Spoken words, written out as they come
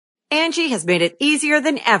Angie has made it easier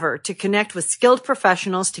than ever to connect with skilled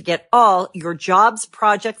professionals to get all your jobs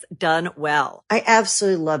projects done well. I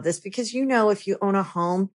absolutely love this because, if you own a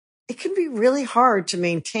home, it can be really hard to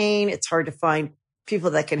maintain. It's hard to find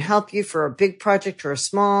people that can help you for a big project or a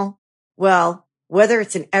small. Well, whether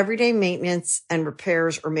it's in everyday maintenance and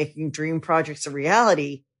repairs or making dream projects a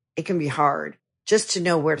reality, it can be hard just to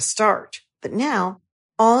know where to start. But now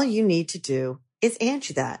all you need to do is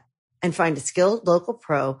Angie that and find a skilled local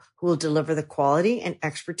pro who will deliver the quality and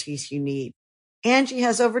expertise you need. Angie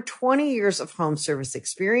has over 20 years of home service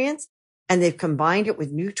experience, and they've combined it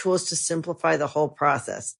with new tools to simplify the whole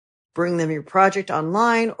process. Bring them your project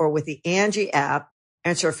online or with the Angie app,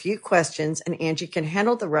 answer a few questions, and Angie can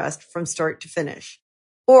handle the rest from start to finish.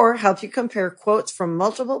 Or help you compare quotes from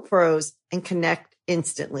multiple pros and connect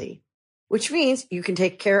instantly, which means you can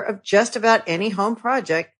take care of just about any home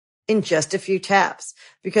project in just a few taps.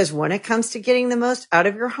 Because when it comes to getting the most out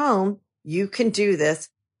of your home, you can do this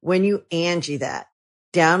when you Angie that.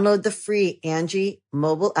 Download the free Angie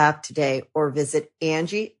mobile app today or visit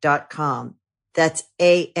Angie.com. That's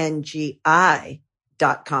ANGI.com.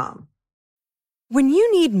 When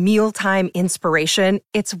you need mealtime inspiration,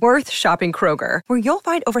 it's worth shopping Kroger, where you'll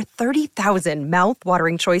find over 30,000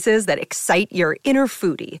 mouth-watering choices that excite your inner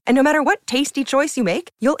foodie. And no matter what tasty choice you make,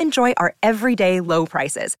 you'll enjoy our everyday low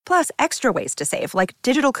prices, plus extra ways to save, like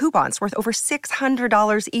digital coupons worth over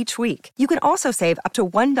 $600 each week. You can also save up to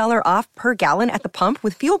 $1 off per gallon at the pump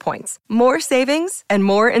with fuel points. More savings and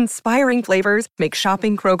more inspiring flavors make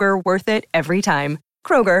shopping Kroger worth it every time.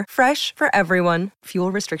 Kroger, fresh for everyone.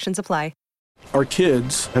 Fuel restrictions apply. Our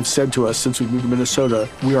kids have said to us since we moved to Minnesota,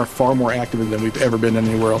 we are far more active than we've ever been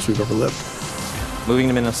anywhere else we've ever lived. Moving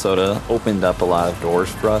to Minnesota opened up a lot of doors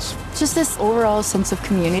for us. Just this overall sense of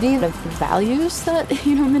community, of values that,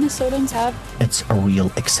 Minnesotans have. It's a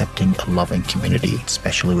real accepting, loving community,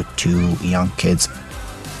 especially with 2 young kids.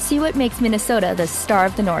 See what makes Minnesota the star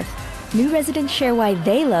of the North. New residents share why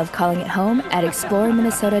they love calling it home at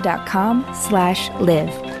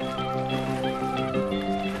exploreminnesota.com/live.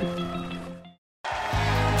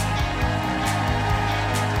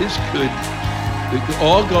 This could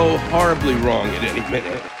all go horribly wrong at any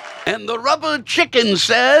minute. And the rubber chicken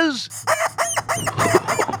says,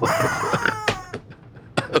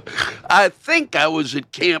 I think I was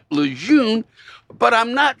at Camp Lejeune, but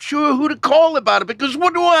I'm not sure who to call about it because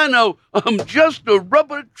what do I know? I'm just a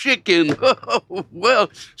rubber chicken. Well,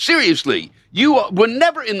 seriously, you were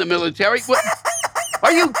never in the military. What?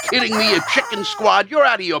 Are you kidding me? A chicken squad? You're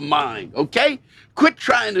out of your mind, okay? Quit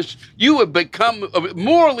trying to... You have become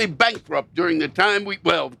morally bankrupt during the time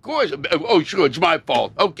of course... Oh, sure, it's my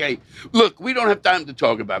fault. Okay, look, we don't have time to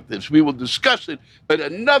talk about this. We will discuss it at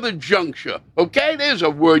another juncture, okay? There's a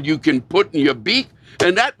word you can put in your beak,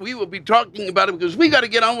 and that we will be talking about it because we got to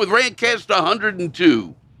get on with Rantcast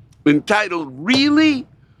 102, entitled, Really?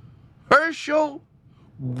 Herschel?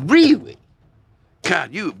 Really?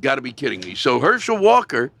 God, you've got to be kidding me. So Herschel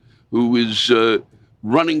Walker, who is...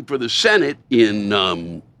 running for the Senate in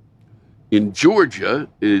Georgia,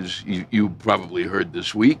 is you probably heard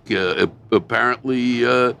this week. Apparently,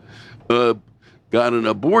 got an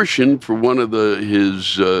abortion for one of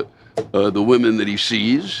the women that he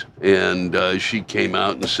sees, and she came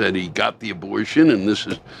out and said he got the abortion, and this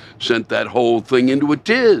has sent that whole thing into a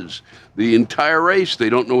tiz. The entire race, they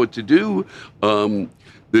don't know what to do.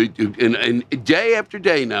 And day after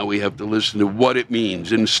day now we have to listen to what it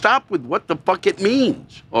means. And stop with what the fuck it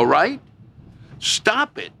means, all right?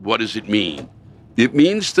 Stop it. What does it mean? It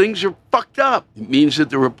means things are fucked up. It means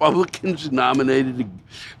that the Republicans nominated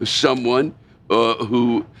someone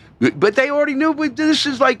who... But they already knew. This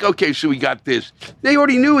is like, okay, so we got this. They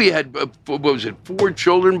already knew he had, 4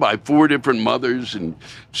 children by 4 different mothers, and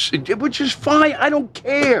which is fine. I don't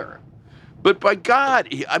care. But by God,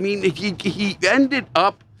 he ended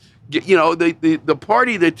up, the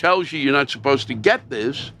party that tells you you're not supposed to get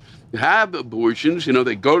this, have abortions,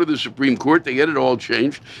 they go to the Supreme Court, they get it all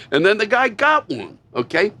changed, and then the guy got one,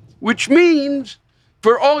 okay? Which means,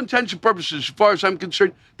 for all intents and purposes, as far as I'm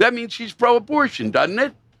concerned, that means he's pro-abortion, doesn't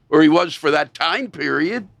it? Or he was for that time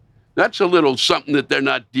period. That's a little something that they're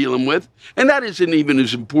not dealing with. And that isn't even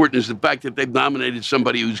as important as the fact that they've nominated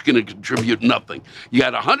somebody who's going to contribute nothing. You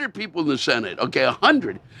got 100 people in the Senate, okay,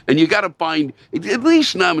 100. And you got to find, at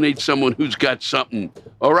least nominate someone who's got something,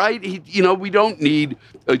 all right? We don't need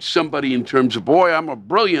somebody in terms of, boy, I'm a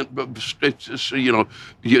brilliant, I'm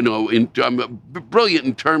brilliant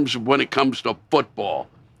in terms of when it comes to football.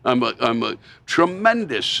 I'm a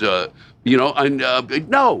tremendous,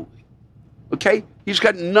 no. Okay? He's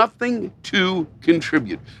got nothing to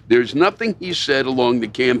contribute. There's nothing he said along the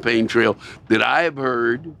campaign trail that I have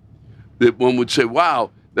heard that one would say,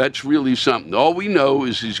 wow, that's really something. All we know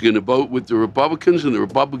is he's going to vote with the Republicans, and the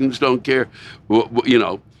Republicans don't care,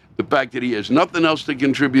 the fact that he has nothing else to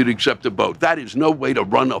contribute except to vote. That is no way to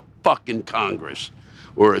run a fucking Congress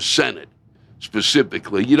or a Senate,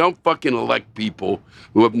 specifically. You don't fucking elect people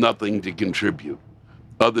who have nothing to contribute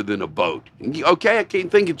other than a vote. Okay, I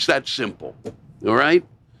can't think it's that simple. All right?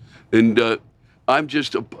 And I'm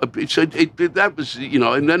just, that was,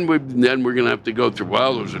 and then we're going to have to go through,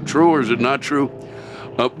 well, is it true or is it not true?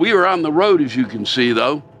 We are on the road, as you can see,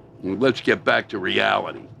 though. Let's get back to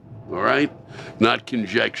reality, all right? Not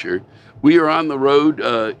conjecture. We are on the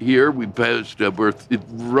road here. We passed, we're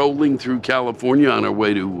rolling through California on our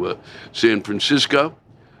way to San Francisco,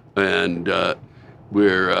 and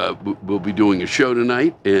we'll be doing a show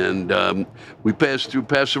tonight. And we passed through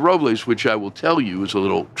Paso Robles, which I will tell you is a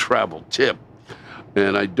little travel tip.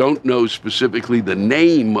 And I don't know specifically the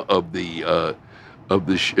name of the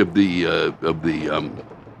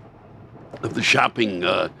shopping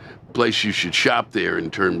place you should shop there in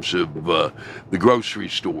terms of the grocery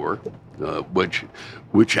store,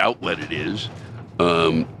 which outlet it is.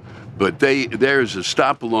 But there's a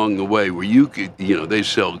stop along the way where you could, they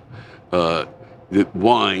sell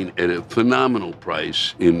wine at a phenomenal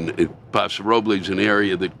price in Paso Robles, an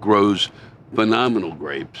area that grows phenomenal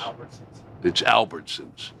grapes. It's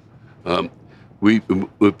Albertsons.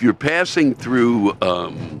 If you're passing through,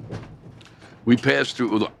 we passed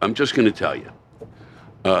through, I'm just going to tell you,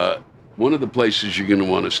 one of the places you're going to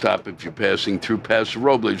want to stop if you're passing through Paso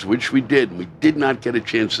Robles, which we did, and we did not get a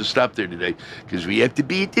chance to stop there today because we have to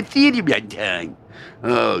be at the theater on time.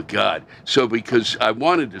 Oh, God. So because I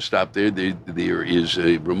wanted to stop there, there is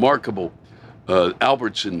a remarkable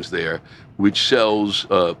Albertsons there, which sells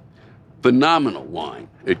phenomenal wine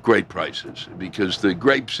at great prices because the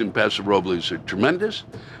grapes in Paso Robles are tremendous.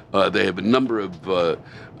 They have a number of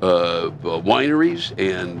wineries,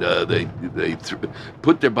 and they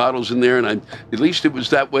put their bottles in there. And at least it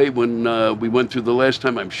was that way when we went through the last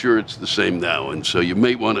time. I'm sure it's the same now. And so you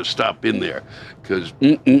may want to stop in there because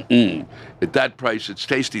at that price, it's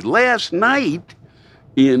tasty. Last night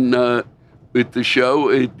at the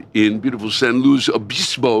show in beautiful San Luis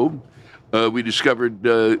Obispo, we discovered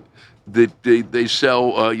that they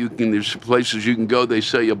sell, there's places you can go, they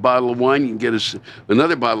sell you a bottle of wine, you can get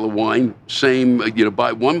another bottle of wine, same,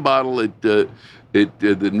 buy one bottle at the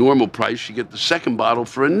normal price, you get the second bottle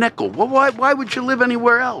for a nickel. Well, why would you live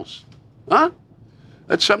anywhere else? Huh?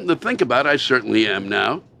 That's something to think about. I certainly am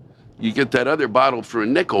now. You get that other bottle for a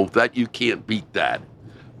nickel, that you can't beat that.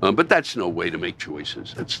 But that's no way to make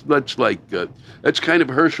choices. That's kind of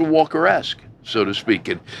Herschel Walker-esque, so to speak.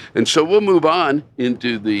 And so we'll move on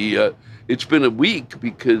into it's been a week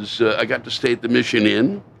because I got to stay at the Mission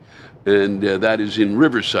Inn, and that is in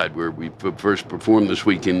Riverside where we first performed this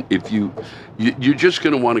week. And if you're just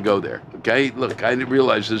going to want to go there, okay? Look, I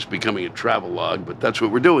realize this is becoming a travel log, but that's what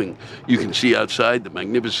we're doing. You can see outside the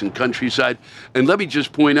magnificent countryside. And let me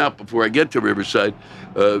just point out before I get to Riverside,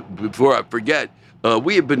 before I forget,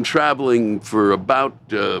 we have been traveling for about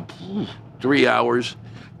 3 hours,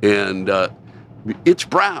 and it's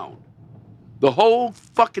brown. The whole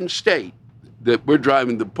fucking state that we're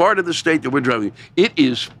driving, the part of the state that we're driving, it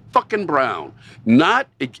is fucking brown. Not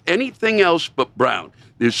anything else but brown.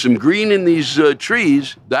 There's some green in these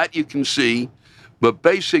trees, that you can see, but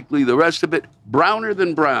basically the rest of it, browner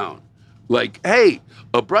than brown. Like, hey,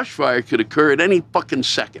 a brush fire could occur at any fucking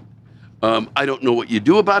second. I don't know what you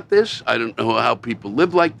do about this. I don't know how people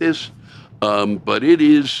live like this, but it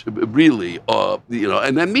is really,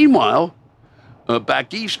 and then meanwhile,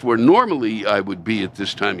 back east, where normally I would be at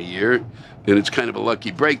this time of year, and it's kind of a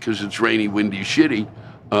lucky break because it's rainy, windy, shitty,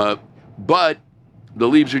 but the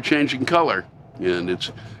leaves are changing color, and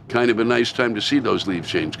it's kind of a nice time to see those leaves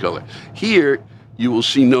change color. Here, you will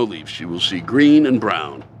see no leaves. You will see green and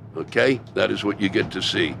brown, okay? That is what you get to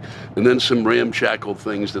see. And then some ramshackle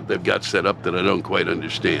things that they've got set up that I don't quite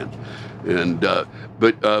understand. And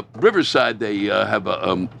but Riverside, they have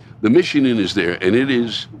the Mission Inn is there, and it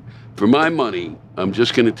is, for my money, I'm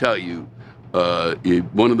just going to tell you,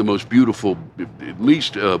 one of the most beautiful, at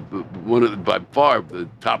least by far the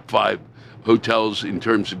top 5 hotels in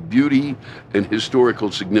terms of beauty and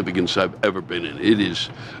historical significance I've ever been in. It is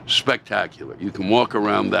spectacular. You can walk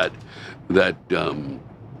around the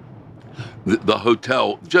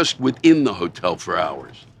hotel, just within the hotel for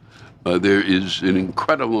hours. There is an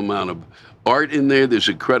incredible amount of art in there. There's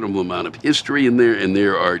an incredible amount of history in there, and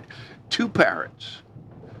there are 2 parrots.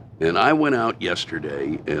 And I went out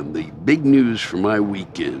yesterday, and the big news for my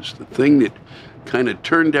week is the thing that kind of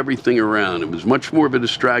turned everything around. It was much more of a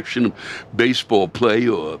distraction of baseball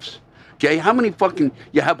playoffs. Okay, how many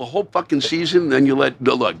you have a whole fucking season, then you let,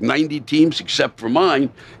 look, 90 teams, except for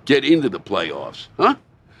mine, get into the playoffs, huh?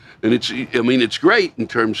 And it's great in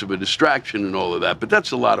terms of a distraction and all of that, but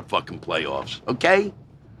that's a lot of fucking playoffs, okay?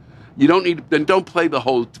 You don't play the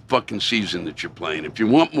whole fucking season that you're playing. If you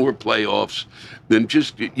want more playoffs, then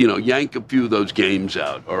just, yank a few of those games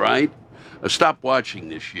out, all right? Stop watching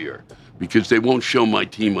this year because they won't show my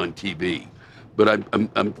team on TV. But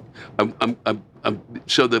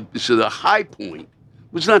so the high point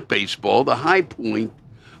was not baseball. The high point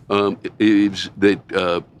is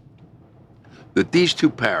that these two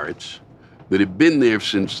parrots that have been there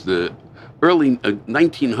since the early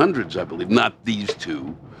 1900s, I believe, not these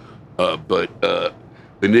two, but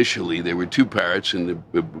initially there were two parrots, and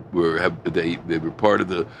they were part of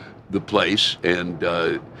the place, and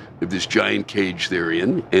this giant cage they're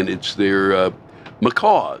in, and it's their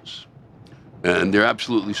macaws. And they're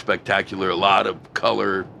absolutely spectacular, a lot of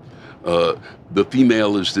color. The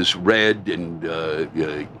female is this red and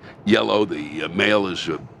yellow. The male is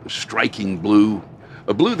a striking blue,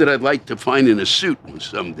 a blue that I'd like to find in a suit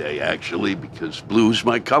someday, actually, because blue is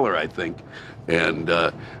my color, I think. And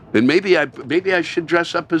maybe I should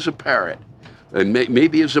dress up as a parrot, and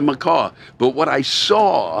maybe as a macaw. But what I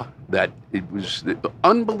saw, that it was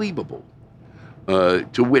unbelievable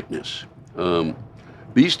to witness.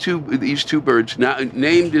 These two birds, now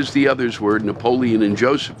named as the others were, Napoleon and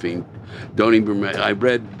Josephine, don't even remember. I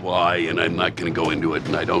read why, and I'm not going to go into it,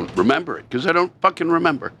 and I don't remember it because I don't fucking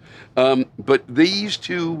remember. But these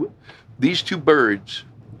two birds,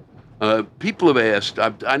 people have asked.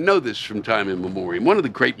 I know this from time immemorial. One of the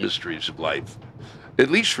great mysteries of life,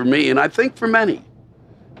 at least for me, and I think for many,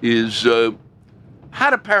 is how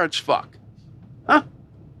do parrots fuck? Huh?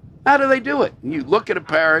 How do they do it? You look at a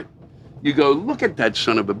parrot. You go, look at that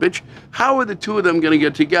son of a bitch. How are the two of them going to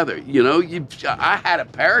get together? I had a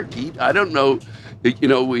parakeet. I don't know. I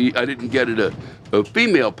didn't get it a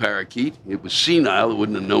female parakeet. It was senile. It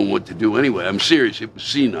wouldn't have known what to do anyway. I'm serious. It was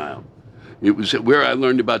senile. It was where I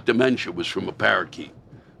learned about dementia was from a parakeet.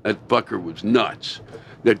 That fucker was nuts.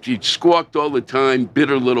 That he squawked all the time,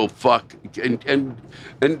 bitter little fuck, and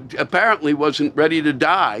apparently wasn't ready to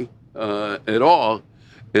die at all.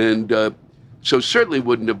 And so certainly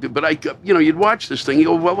wouldn't have been, but you'd watch this thing, you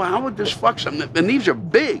go, well, how would this fuck something? And these are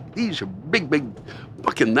big,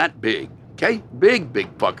 fucking that big, okay? Big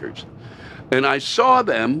fuckers. And I saw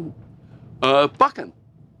them fucking.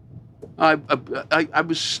 I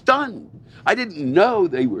was stunned. I didn't know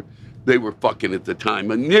they were fucking at the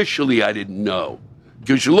time. Initially, I didn't know.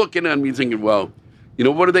 Because you're looking at me thinking, well,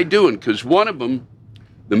 what are they doing? Because one of them,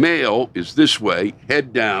 the male, is this way,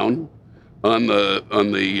 head down, on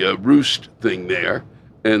the roost thing there,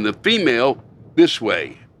 and the female this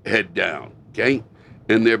way, head down, okay?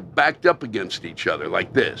 And they're backed up against each other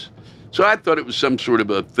like this. So I thought it was some sort of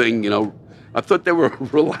a thing, I thought they were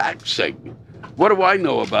relaxing. What do I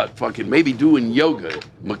know about fucking maybe doing yoga,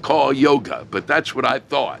 macaw yoga, but that's what I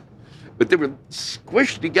thought. But they were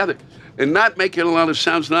squished together and not making a lot of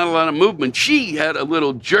sounds, not a lot of movement. She had a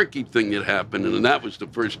little jerky thing that happened, and that was the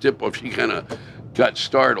first tip-off. She kind of got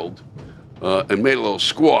startled. And made a little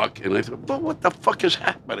squawk, and I thought, well, what the fuck is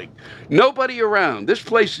happening? Nobody around. This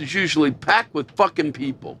place is usually packed with fucking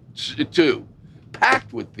people, too.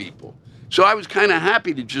 Packed with people. So I was kind of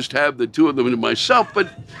happy to just have the two of them to myself, but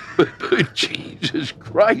Jesus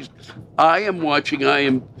Christ, I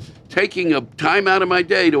am taking a time out of my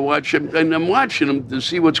day to watch them, and I'm watching them to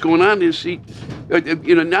see what's going on. To see,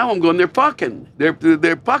 now I'm going, they're fucking.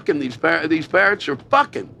 They're fucking. These parrots are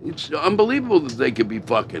fucking. It's unbelievable that they could be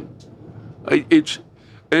fucking.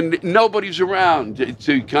 And nobody's around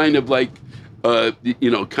to kind of like,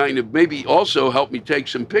 kind of maybe also help me take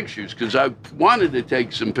some pictures, because I wanted to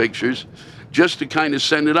take some pictures just to kind of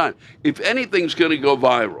send it on. If anything's going to go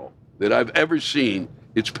viral that I've ever seen,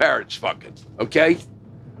 it's parrots fucking, okay?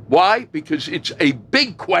 Why? Because it's a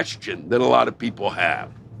big question that a lot of people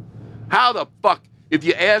have. How the fuck, if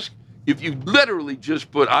you literally just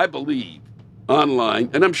put, I believe, online,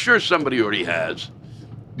 and I'm sure somebody already has,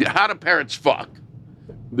 how do parrots fuck?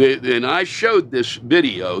 And I showed this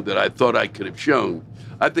video that I thought I could have shown.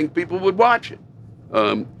 I think people would watch it.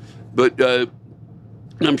 But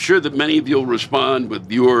I'm sure that many of you will respond with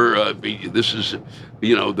your, this is,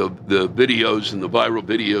 the videos and the viral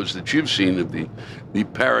videos that you've seen of the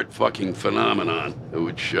parrot fucking phenomenon,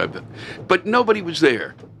 but nobody was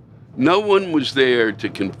there. No one was there to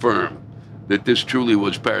confirm that this truly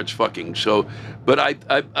was parrots fucking. So, but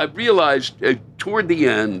I realized toward the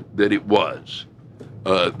end that it was.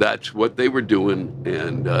 That's what they were doing,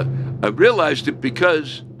 and I realized it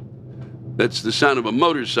because that's the sound of a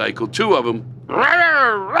motorcycle. Two of them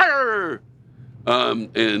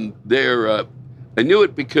And they're I knew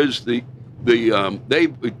it because the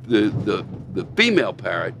female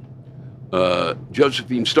parrot,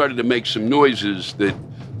 Josephine, started to make some noises that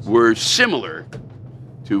were similar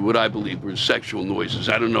to what I believe were sexual noises.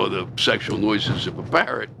 I don't know the sexual noises of a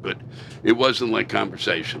parrot, but it wasn't like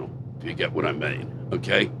conversational, if you get what I mean,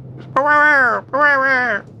 okay?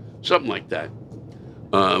 Something like that.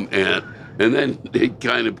 And then they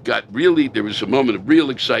kind of got really, there was a moment of real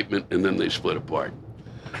excitement, and then they split apart.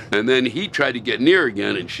 And then he tried to get near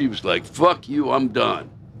again, and she was like, fuck you, I'm done,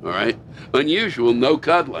 all right? Unusual, no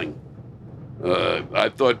cuddling. I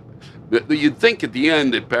thought, you'd think at the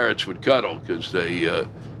end that parrots would cuddle, because that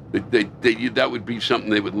would be something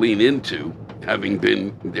they would lean into, having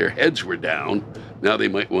been, their heads were down. Now they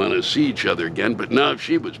might want to see each other again, but no,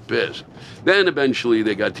 she was pissed. Then eventually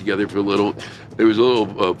they got together for a little, there was a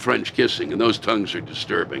little French kissing, and those tongues are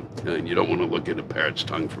disturbing, and you don't want to look at a parrot's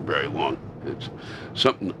tongue for very long. It's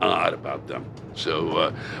something odd about them.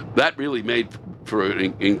 So that really made for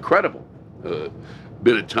an incredible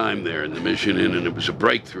bit of time there in the Mission Inn, and it was a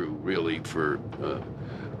breakthrough, really, for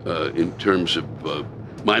in terms of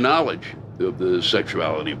my knowledge of the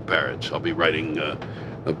sexuality of parrots. I'll be writing,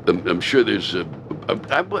 I'm sure there's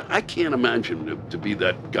I can't imagine to be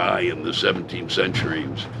that guy in the 17th century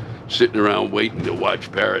who's sitting around waiting to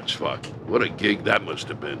watch parrots fuck. What a gig that must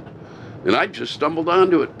have been. And I just stumbled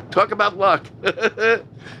onto it. Talk about luck.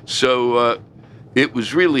 So it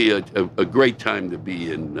was really a great time to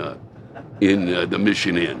be in the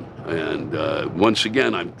Mission Inn. And once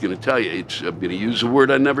again, I'm going to tell you, I'm going to use a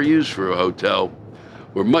word I never use for a hotel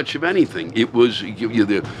or much of anything. It was,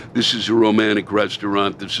 this is a romantic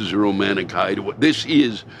restaurant. This is a romantic hideaway. This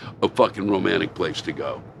is a fucking romantic place to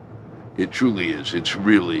go. It truly is. It's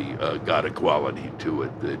really got a quality to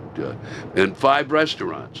it. And 5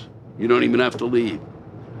 restaurants. You don't even have to leave.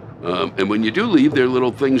 And when you do leave, there are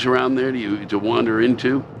little things around there to wander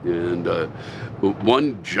into. And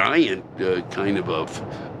one giant kind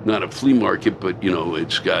of not a flea market, but,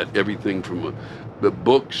 it's got everything from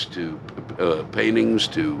books to paintings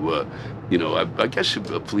to, I guess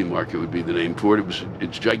a flea market would be the name for it.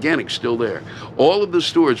 It's gigantic, still there. All of the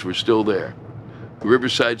stores were still there.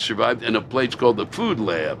 Riverside survived, and a place called the Food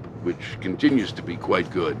Lab, which continues to be quite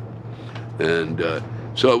good. And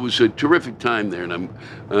so it was a terrific time there, and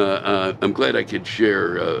I'm glad I could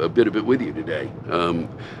share a bit of it with you today.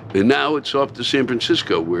 And now it's off to San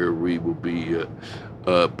Francisco, where we will be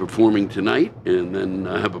performing tonight, and then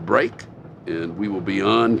have a break, and we will be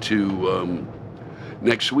on to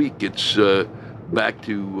next week. It's back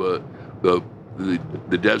to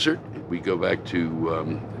the desert. We go back to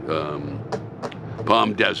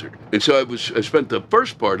Palm Desert, and so I spent the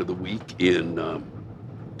first part of the week in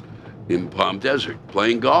Palm Desert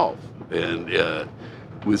playing golf and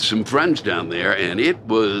with some friends down there, and it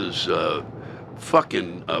was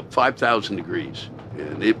fucking 5,000 degrees,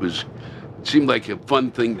 and it seemed like a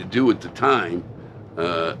fun thing to do at the time.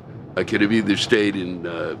 I could have either stayed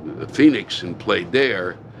in Phoenix and played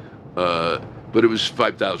there, but it was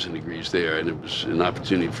 5,000 degrees there, and it was an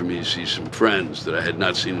opportunity for me to see some friends that I had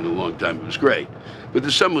not seen in a long time. It was great, but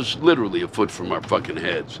the sun was literally a foot from our fucking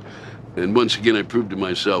heads. And once again, I proved to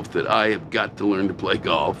myself that I have got to learn to play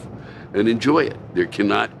golf and enjoy it. I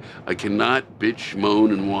cannot bitch,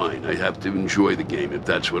 moan, and whine. I have to enjoy the game if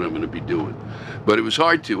that's what I'm going to be doing. But it was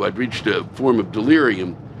hard to. I'd reached a form of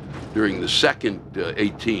delirium during the second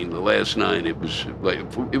 18. The last 9, it was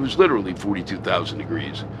literally 42,000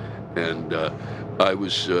 degrees, and I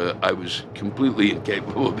was completely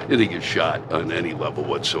incapable of hitting a shot on any level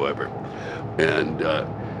whatsoever. And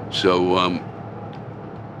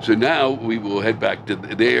so now we will head back to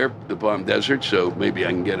the Palm Desert. So maybe I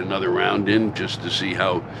can get another round in just to see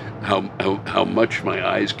how much my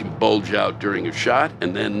eyes can bulge out during a shot,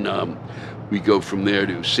 and then we go from there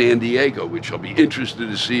to San Diego, which I'll be interested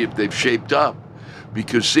to see if they've shaped up,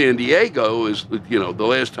 because San Diego is, the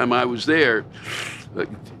last time I was there,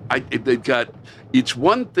 they've got. It's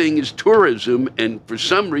one thing is tourism, and for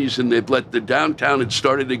some reason they've let the downtown had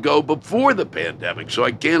started to go before the pandemic, so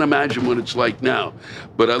I can't imagine what it's like now.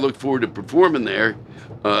 But I look forward to performing there,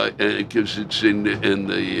 because it's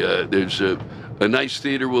there's a nice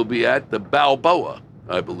theater we'll be at, the Balboa,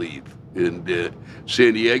 I believe, in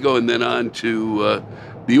San Diego, and then on to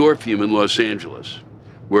the Orpheum in Los Angeles,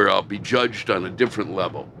 where I'll be judged on a different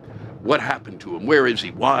level. What happened to him? Where is he?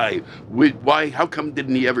 Why? How come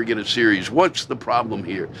didn't he ever get a series? What's the problem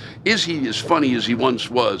here? Is he as funny as he once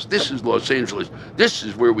was? This is Los Angeles. This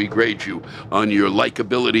is where we grade you on your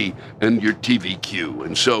likability and your TVQ.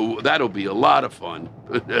 And so that'll be a lot of fun.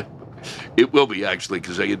 It will be, actually,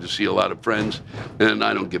 because I get to see a lot of friends, and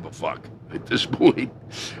I don't give a fuck at this point.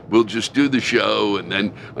 We'll just do the show, and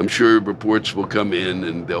then I'm sure reports will come in,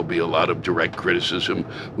 and there'll be a lot of direct criticism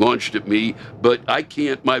launched at me. But I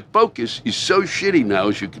can't, my focus is so shitty now,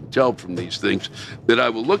 as you can tell from these things, that I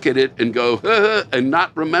will look at it and go, and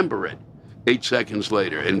not remember it 8 seconds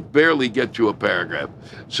later and barely get to a paragraph.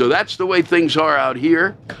 So that's the way things are out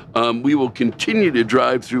here. We will continue to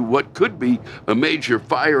drive through what could be a major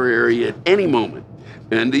fire area at any moment.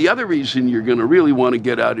 And the other reason you're going to really want to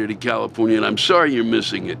get out here to California, and I'm sorry you're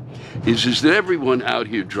missing it, is that everyone out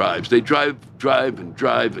here drives. They drive. And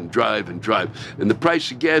the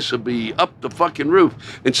price of gas will be up the fucking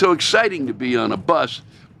roof. And so exciting to be on a bus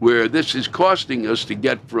where this is costing us to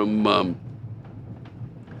get from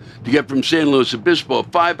San Luis Obispo, a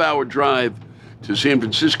 5-hour drive to San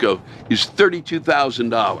Francisco is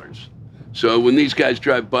 $32,000. So when these guys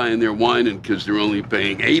drive by and they're whining because they're only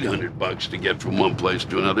paying $800 to get from one place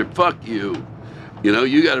to another, fuck you. You know,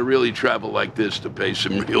 you got to really travel like this to pay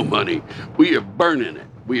some real money. We are burning it.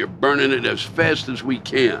 We are burning it as fast as we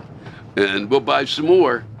can. And we'll buy some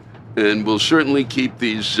more. And we'll certainly keep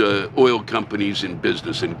these oil companies in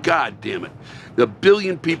business. And God damn it, a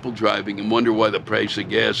billion people driving and wonder why the price of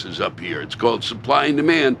gas is up here. It's called supply and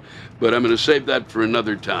demand, but I'm going to save that for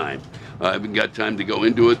another time. I haven't got time to go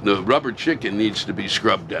into it. The rubber chicken needs to be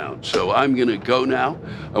scrubbed down. So I'm going to go now.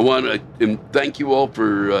 I want to thank you all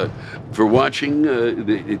for watching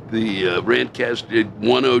the Rantcast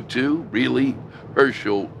 102. Really,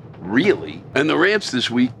 Herschel, really. And the rants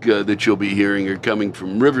this week that you'll be hearing are coming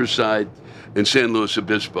from Riverside and San Luis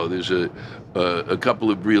Obispo. There's a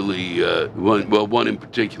couple of really, one in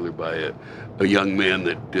particular by a young man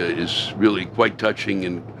that is really quite touching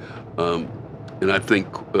and I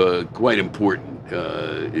think quite important.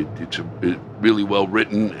 It's really well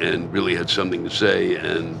written and really had something to say,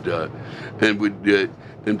 and would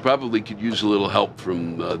and probably could use a little help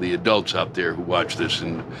from the adults out there who watch this.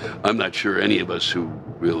 And I'm not sure any of us who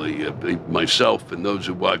really, myself and those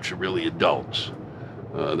who watch, are really adults.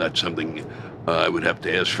 That's something I would have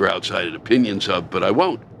to ask for outside opinions of, but I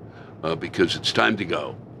won't because it's time to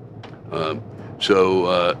go.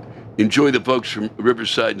 So enjoy the folks from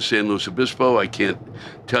Riverside and San Luis Obispo. I can't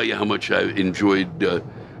tell you how much I enjoyed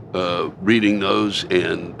reading those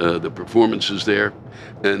and the performances there.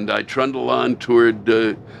 And I trundle on toward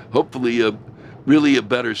hopefully really a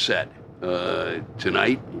better set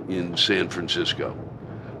tonight in San Francisco.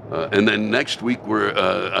 And then next week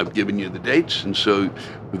I've given you the dates. And so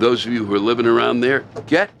for those of you who are living around there,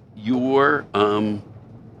 get them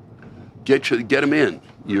in.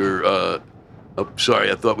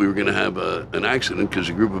 Sorry, I thought we were going to have an accident because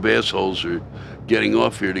a group of assholes are getting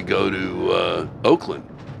off here to go to Oakland,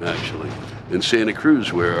 actually, and Santa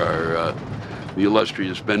Cruz, where the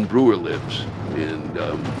illustrious Ben Brewer lives. And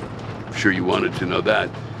I'm sure you wanted to know that.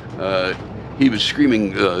 He was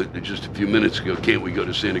screaming just a few minutes ago, can't we go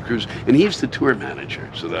to Santa Cruz? And he's the tour manager,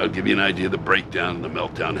 so that'll give you an idea of the breakdown and the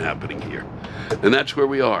meltdown happening here. And that's where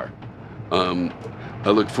we are. I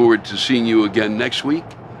look forward to seeing you again next week.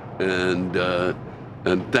 And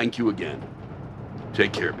thank you again.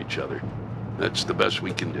 Take care of each other. That's the best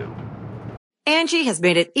we can do. Angie has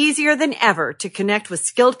made it easier than ever to connect with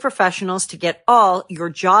skilled professionals to get all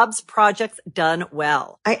your jobs projects done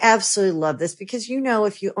well. I absolutely love this because, you know,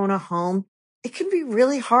 if you own a home, it can be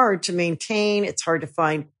really hard to maintain. It's hard to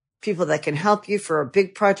find people that can help you for a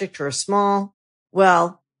big project or a small.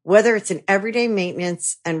 Well, whether it's in everyday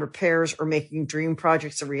maintenance and repairs or making dream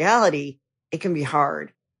projects a reality, it can be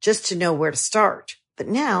hard just to know where to start. But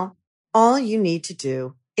now all you need to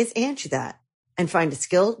do is Angie that and find a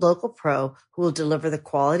skilled local pro who will deliver the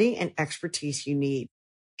quality and expertise you need.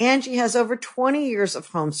 Angie has over 20 years of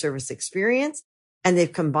home service experience, and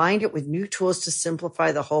they've combined it with new tools to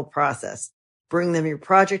simplify the whole process. Bring them your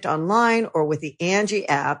project online or with the Angie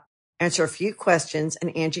app, answer a few questions,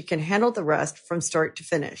 and Angie can handle the rest from start to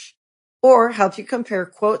finish. Or help you compare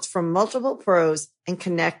quotes from multiple pros and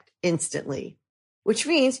connect instantly, which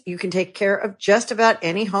means you can take care of just about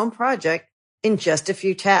any home project in just a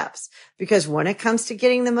few taps. Because when it comes to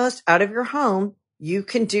getting the most out of your home, you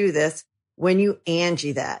can do this when you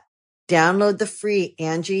Angie that. Download the free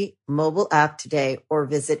Angie mobile app today or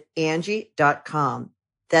visit Angie.com.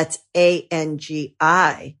 That's ANGI.com.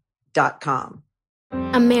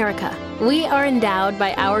 America. We are endowed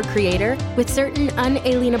by our Creator with certain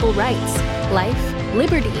unalienable rights: life,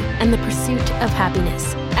 liberty, and the pursuit of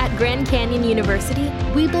happiness. At Grand Canyon University,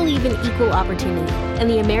 we believe in equal opportunity, and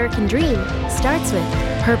the American dream starts with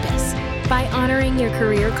purpose. By honoring your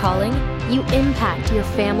career calling, you impact your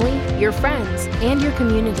family, your friends, and your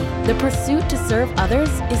community. The pursuit to serve others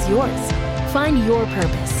is yours. Find your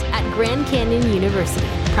purpose at Grand Canyon University.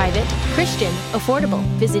 Private, Christian, affordable.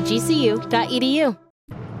 Visit gcu.edu.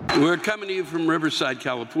 We're coming to you from Riverside,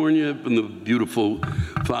 California, from the beautiful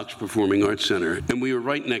Fox Performing Arts Center. And we are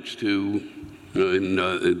right next to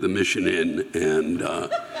the Mission Inn.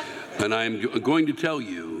 And I'm going to tell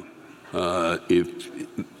you if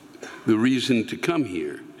the reason to come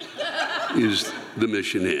here is the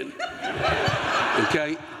Mission Inn.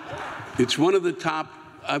 Okay? It's one of the top,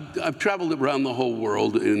 I've traveled around the whole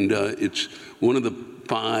world, and it's one of the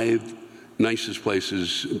 5 nicest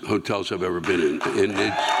hotels I've ever been in. And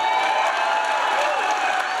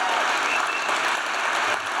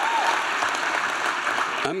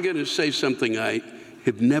I'm going to say something I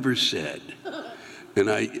have never said, and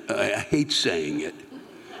I hate saying it,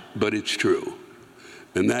 but it's true.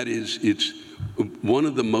 And that is, it's one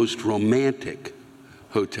of the most romantic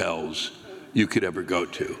hotels you could ever go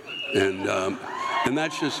to. And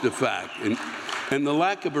that's just a fact. And the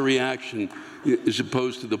lack of a reaction, as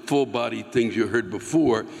opposed to the full-body things you heard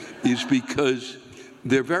before, is because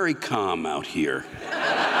they're very calm out here.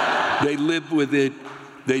 They live with it.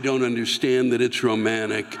 They don't understand that it's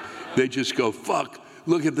romantic. They just go, fuck,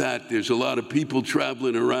 look at that. There's a lot of people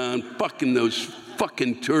traveling around, fucking those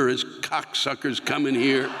fucking tourist cocksuckers coming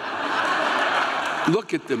here.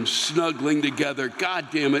 Look at them snuggling together. God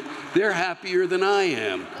damn it, they're happier than I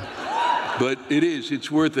am. But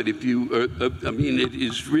it's worth it if you, it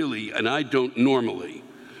is really, and I don't normally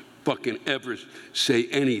fucking ever say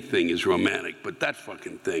anything is romantic, but that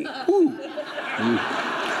fucking thing, whoo.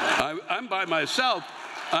 I'm by myself.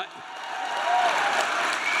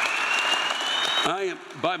 I am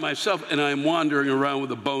by myself, and I am wandering around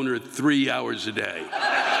with a boner 3 hours a day.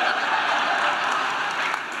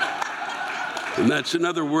 And that's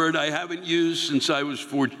another word I haven't used since I was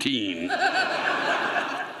 14.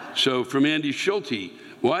 So from Andy Schulte,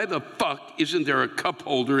 why the fuck isn't there a cup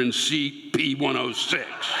holder in seat P106?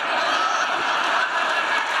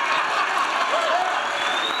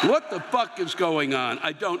 What the fuck is going on?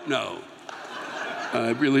 I don't know.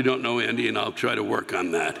 I really don't know, Andy, and I'll try to work on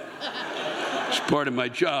that. It's part of my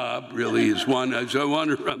job, really, as I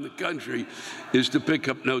wander around the country, is to pick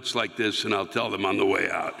up notes like this, and I'll tell them on the way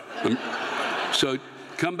out. So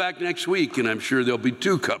come back next week, and I'm sure there'll be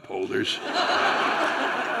 2 cup holders.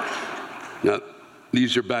 Now,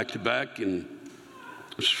 these are back-to-back, and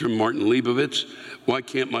this is from Martin Leibovitz. Why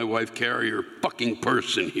can't my wife carry her fucking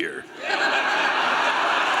purse in here?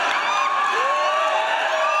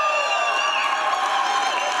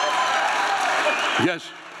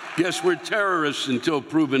 Yes, we're terrorists until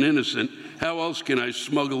proven innocent. How else can I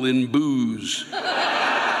smuggle in booze?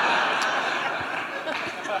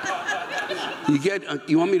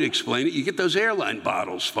 You want me to explain it? You get those airline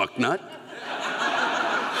bottles, fucknut.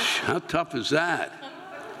 How tough is that?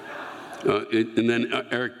 And then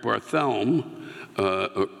Eric Barthelme,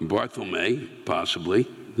 possibly,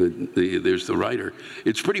 there's the writer.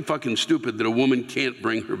 It's pretty fucking stupid that a woman can't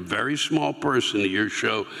bring her very small purse into your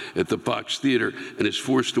show at the Fox Theater and is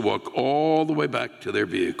forced to walk all the way back to their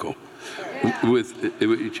vehicle.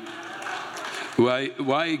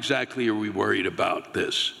 Why exactly are we worried about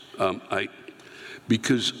this?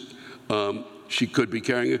 Because she could be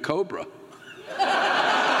carrying a cobra.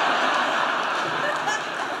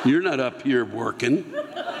 You're not up here working.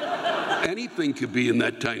 Anything could be in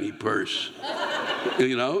that tiny purse.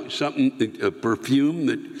 You know, a perfume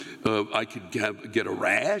that I could get a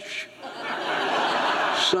rash.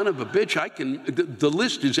 Son of a bitch, the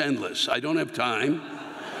list is endless. I don't have time,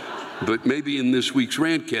 but maybe in this week's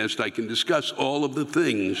Rantcast I can discuss all of the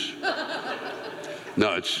things.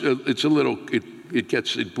 No, it's a little,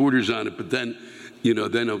 it borders on it, but then,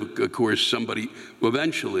 then of course somebody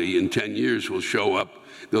eventually in 10 years will show up.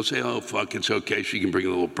 They'll say, oh, fuck, it's okay. She can bring a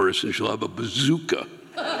little purse and she'll have a bazooka.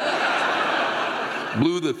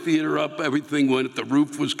 Blew the theater up. Everything went. The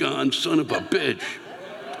roof was gone. Son of a bitch.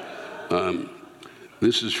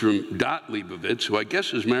 This is from Dot Leibovitz, who I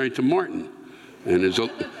guess is married to Martin. And is,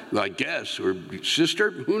 I guess, or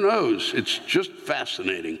sister, who knows? It's just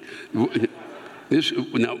fascinating.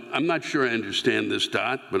 Now, I'm not sure I understand this,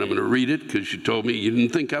 Dot, but I'm going to read it because you told me you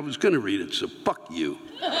didn't think I was going to read it, so fuck you.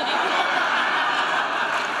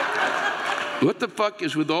 What the fuck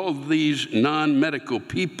is with all these non-medical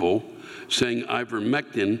people saying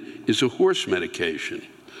ivermectin is a horse medication?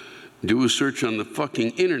 Do a search on the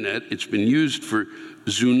fucking internet. It's been used for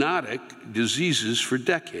zoonotic diseases for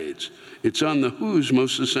decades. It's on the WHO's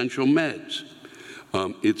most essential meds.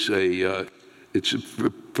 It's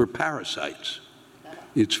for parasites.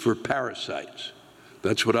 It's for parasites.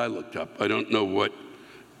 That's what I looked up. I don't know what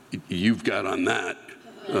you've got on that,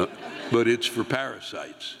 but it's for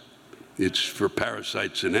parasites. It's for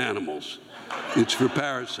parasites in animals. It's for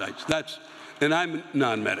parasites. And I'm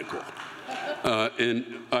non-medical. And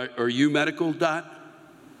are you medical, Dot?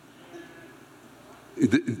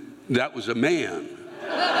 That was a man.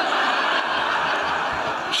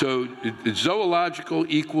 So zoological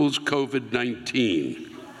equals COVID-19.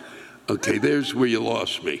 Okay, there's where you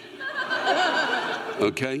lost me.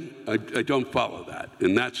 Okay? I don't follow that.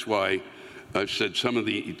 And that's why I've said some of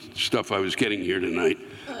the stuff I was getting here tonight.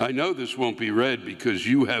 I know this won't be read because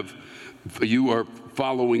you are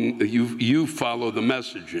following, you follow the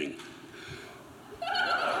messaging.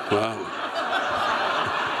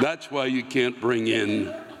 Wow. That's why you can't bring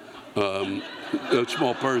in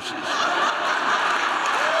small persons.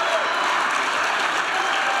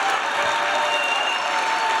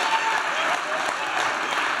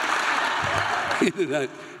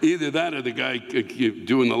 Either that or the guy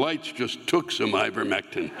doing the lights just took some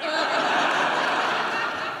ivermectin.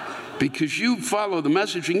 Because you follow the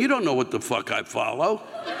messaging, you don't know what the fuck I follow.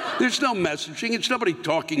 There's no messaging. It's nobody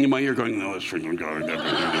talking in my ear going, no,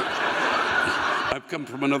 I've come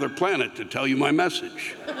from another planet to tell you my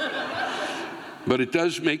message. But it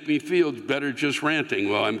does make me feel better just ranting.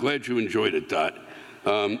 Well, I'm glad you enjoyed it, Dot.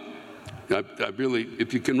 I really,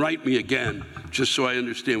 if you can write me again, just so I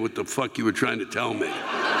understand what the fuck you were trying to tell me.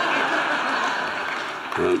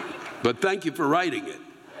 But thank you for writing it.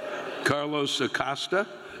 Carlos Acosta,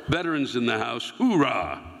 veterans in the house,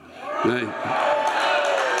 hoorah.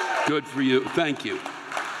 Good for you, thank you.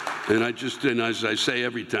 And as I say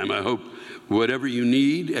every time, I hope whatever you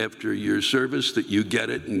need after your service that you get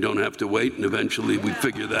it and don't have to wait, and eventually we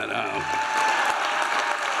figure that out.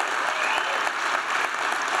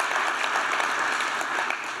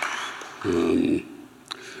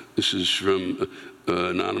 This is from an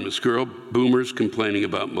anonymous girl. Boomers complaining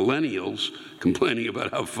about millennials, complaining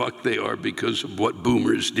about how fucked they are because of what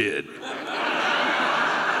boomers did.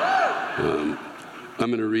 I'm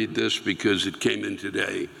going to read this because it came in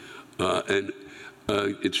today, and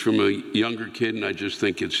it's from a younger kid, and I just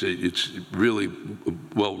think it's really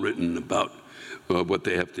well written about what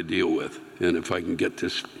they have to deal with. And if I can get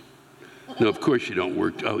this, no, of course you don't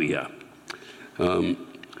work. Oh yeah.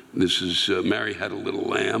 This is Mary Had a Little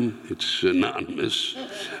Lamb. It's anonymous.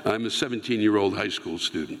 I'm a 17-year-old high school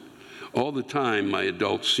student. All the time, my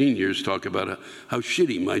adult seniors talk about how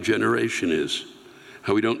shitty my generation is,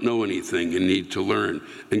 how we don't know anything and need to learn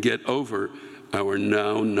and get over our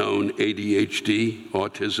now known ADHD,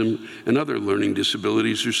 autism, and other learning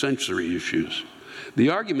disabilities or sensory issues. The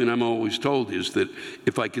argument I'm always told is that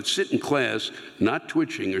if I could sit in class not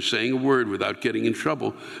twitching or saying a word without getting in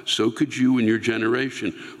trouble, so could you and your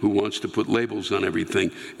generation who wants to put labels on everything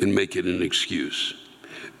and make it an excuse.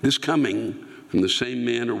 This coming from the same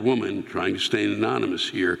man or woman, trying to stay anonymous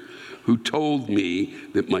here, who told me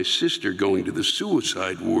that my sister going to the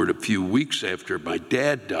suicide ward a few weeks after my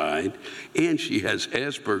dad died, and she has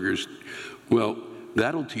Asperger's, well,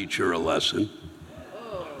 that'll teach her a lesson.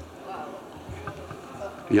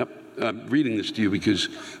 Yep, I'm reading this to you because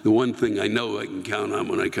the one thing I know I can count on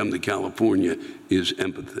when I come to California is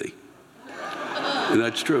empathy. And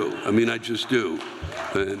that's true. I mean, I just do.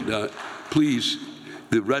 And please,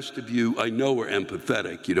 the rest of you, I know are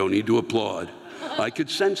empathetic. You don't need to applaud. I could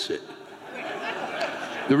sense it.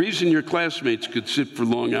 The reason your classmates could sit for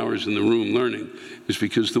long hours in the room learning is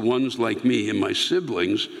because the ones like me and my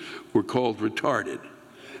siblings were called retarded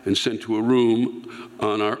and sent to a room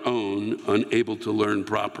on our own, unable to learn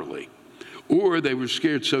properly. Or they were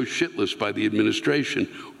scared so shitless by the administration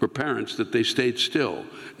or parents that they stayed still,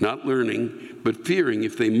 not learning, but fearing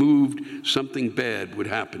if they moved, something bad would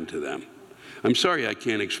happen to them. I'm sorry I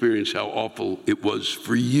can't experience how awful it was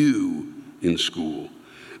for you in school,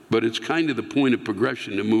 but it's kind of the point of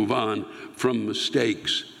progression to move on from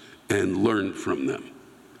mistakes and learn from them.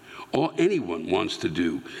 All anyone wants to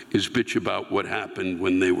do is bitch about what happened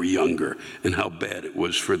when they were younger and how bad it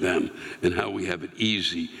was for them and how we have it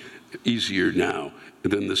easier now.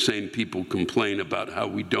 And then the same people complain about how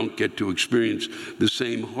we don't get to experience the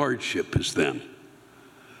same hardship as them.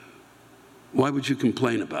 Why would you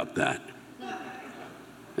complain about that?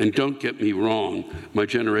 And don't get me wrong, my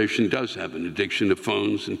generation does have an addiction to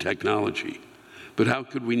phones and technology. But how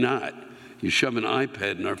could we not? You shove an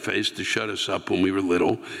iPad in our face to shut us up when we were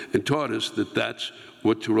little and taught us that that's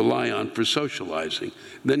what to rely on for socializing,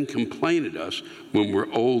 then complain at us when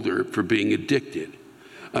we're older for being addicted.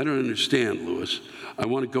 I don't understand, Louis. I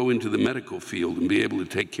want to go into the medical field and be able to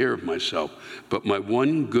take care of myself. But my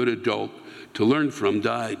one good adult to learn from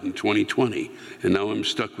died in 2020. And now I'm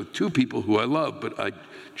stuck with two people who I love, but I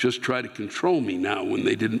just try to control me now when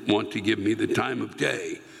they didn't want to give me the time of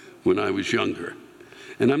day when I was younger.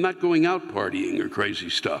 And I'm not going out partying or crazy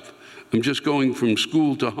stuff. I'm just going from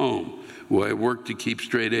school to home, where I work to keep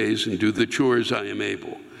straight A's and do the chores I am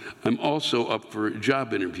able. I'm also up for a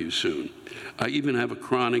job interview soon. I even have a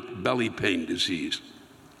chronic belly pain disease,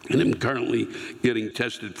 and I'm currently getting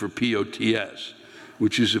tested for POTS,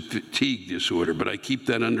 which is a fatigue disorder, but I keep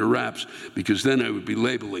that under wraps because then I would be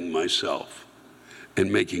labeling myself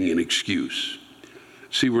and making an excuse.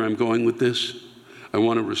 See where I'm going with this? I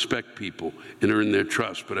want to respect people and earn their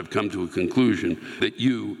trust, but I've come to a conclusion that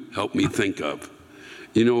you help me think of.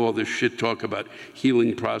 You know all this shit talk about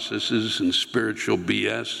healing processes and spiritual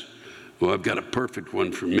BS? Well, I've got a perfect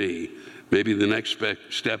one for me. Maybe the next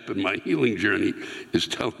step in my healing journey is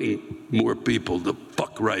telling more people to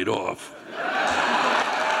fuck right off.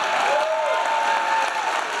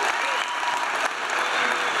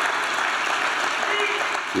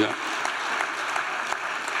 Yeah.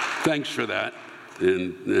 Thanks for that,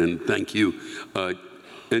 and thank you.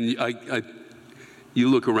 And you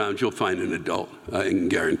look around, you'll find an adult. I can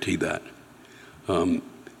guarantee that.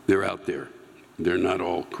 They're out there. They're not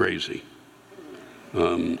all crazy.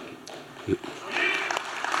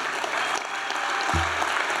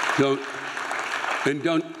 Don't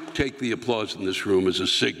take the applause in this room as a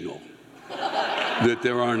signal that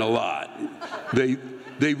there aren't a lot. They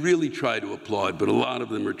really try to applaud, but a lot of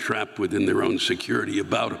them are trapped within their own security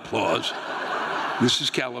about applause. This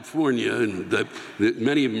is California, and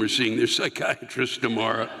many of them are seeing their psychiatrist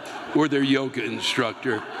tomorrow or their yoga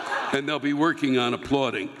instructor, and they'll be working on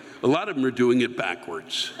applauding. A lot of them are doing it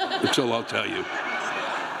backwards. That's all I'll tell you.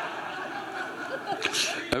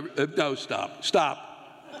 No, stop.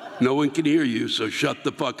 No one can hear you, so shut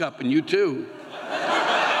the fuck up, and you too.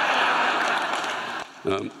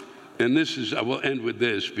 And I will end with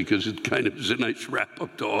this because it kind of is a nice wrap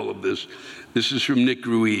up to all of this. This is from Nick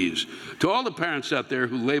Ruiz. To all the parents out there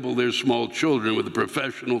who label their small children with a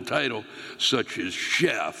professional title such as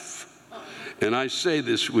chef, and I say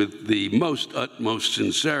this with the utmost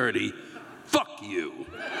sincerity, fuck you.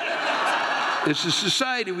 As a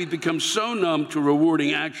society, we've become so numb to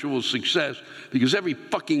rewarding actual success because every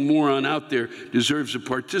fucking moron out there deserves a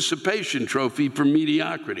participation trophy for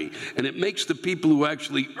mediocrity. And it makes the people who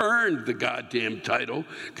actually earned the goddamn title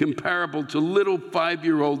comparable to little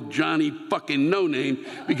 5-year-old Johnny fucking no-name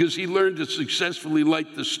because he learned to successfully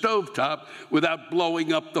light the stovetop without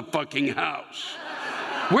blowing up the fucking house.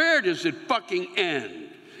 Where does it fucking end?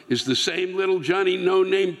 Is the same little Johnny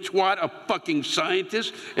no-name twat a fucking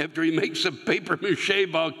scientist after he makes a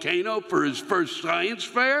papier-mâché volcano for his first science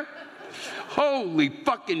fair? Holy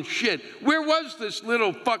fucking shit. Where was this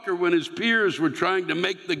little fucker when his peers were trying to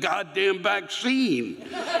make the goddamn vaccine?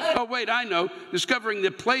 Oh, wait, I know. Discovering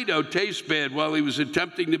that Play-Doh tastes bad while he was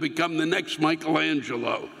attempting to become the next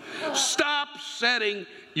Michelangelo. Stop setting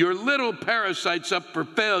your little parasites up for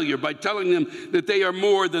failure by telling them that they are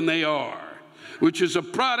more than they are, which is a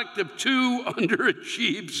product of two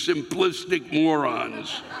underachieved, simplistic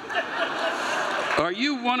morons. Are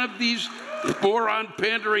you one of these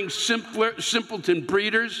moron-pandering simpleton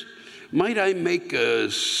breeders? Might I make a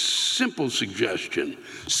simple suggestion?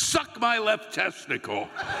 Suck my left testicle.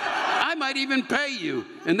 I might even pay you,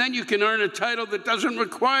 and then you can earn a title that doesn't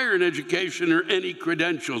require an education or any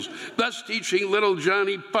credentials, thus teaching little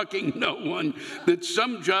Johnny fucking no one that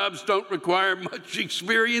some jobs don't require much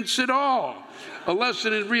experience at all. A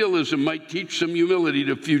lesson in realism might teach some humility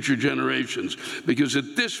to future generations, because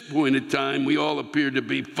at this point in time, we all appear to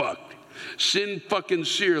be fucked. Sin fucking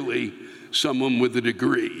sincerely, someone with a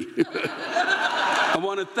degree. I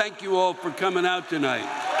want to thank you all for coming out tonight.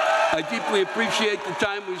 I deeply appreciate the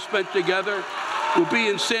time we spent together. We'll be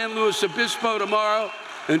in San Luis Obispo tomorrow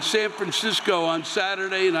and San Francisco on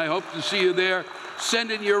Saturday, and I hope to see you there.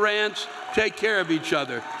 Send in your rants. Take care of each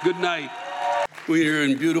other. Good night. We are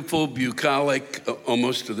in beautiful, bucolic,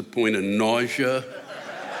 almost to the point of nausea,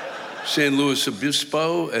 San Luis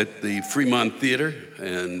Obispo at the Fremont Theater,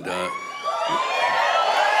 and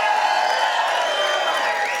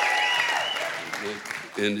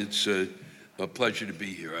it's a pleasure to be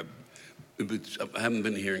here. I haven't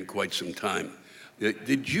been here in quite some time.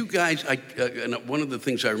 Did you guys, one of the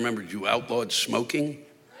things I remembered, you outlawed smoking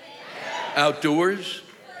outdoors?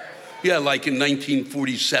 Yeah, like in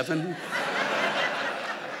 1947.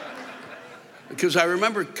 Because I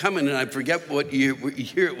remember coming, and I forget what year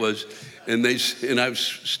it was, and I was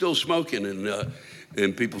still smoking,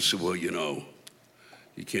 and people said, well, you know,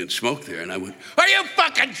 you can't smoke there. And I went, are you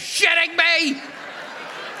fucking shitting me?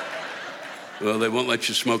 Well, they won't let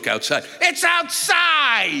you smoke outside. It's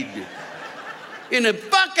outside! In a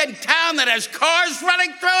fucking town that has cars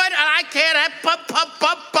running through it, and I can't have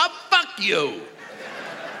fuck you.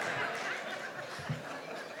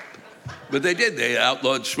 But they did. They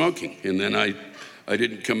outlawed smoking. And then I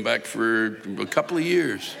didn't come back for a couple of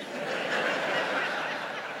years.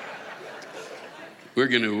 We're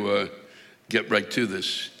going to get right to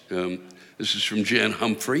this. This is from Jan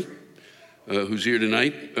Humphrey, who's here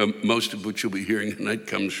tonight. Most of what you'll be hearing tonight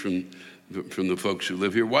comes from the folks who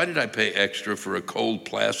live here. Why did I pay extra for a cold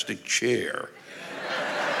plastic chair?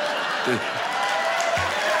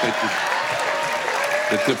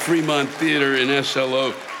 At the Fremont Theater in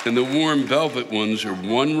SLO, and the warm velvet ones are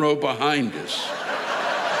one row behind us.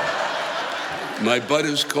 My butt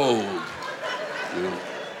is cold.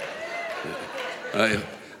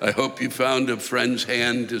 I hope you found a friend's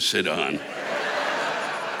hand to sit on.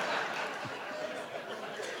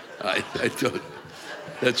 I don't,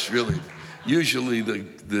 that's really, usually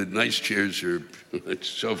the nice chairs are, it's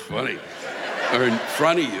so funny, are in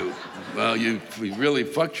front of you. Well, you really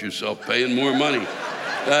fucked yourself paying more money.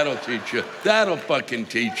 That'll teach you. That'll fucking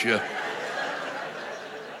teach you.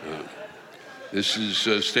 This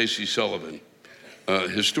is Stacy Sullivan.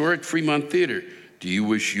 Historic Fremont Theater. Do you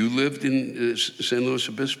wish you lived in San Luis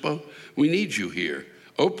Obispo? We need you here.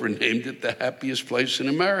 Oprah named it the happiest place in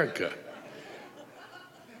America.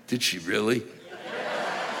 Did she really?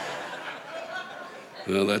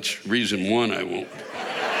 Well, that's reason one I won't.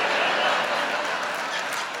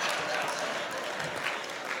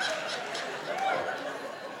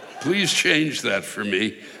 Please change that for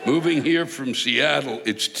me. Moving here from Seattle,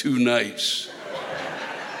 it's too nice.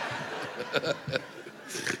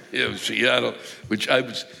 Yeah, Seattle, which I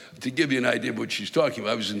was, to give you an idea of what she's talking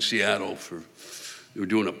about, I was in Seattle they were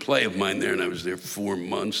doing a play of mine there, and I was there 3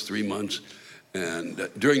 months. And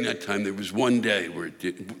during that time, there was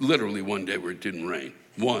literally one day where it didn't rain.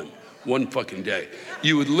 One fucking day.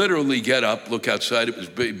 You would literally get up, look outside, it was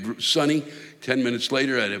sunny. 10 minutes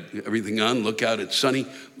later, I had everything on, look out, it's sunny.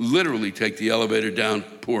 Literally take the elevator down,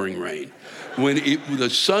 pouring rain. When the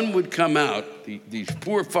sun would come out, these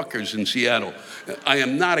poor fuckers in Seattle, I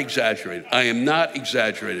am not exaggerating.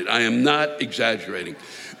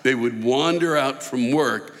 They would wander out from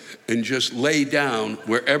work and just lay down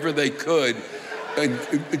wherever they could, and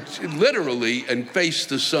literally, and face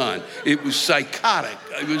the sun. It was psychotic.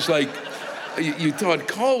 It was like, you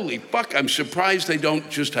thought, holy fuck, I'm surprised they don't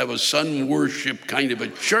just have a sun worship kind of a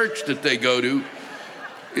church that they go to.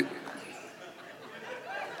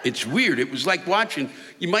 It's weird. It was like watching,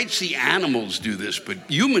 you might see animals do this, but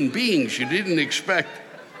human beings you didn't expect.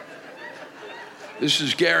 This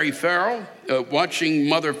is Gary Farrell watching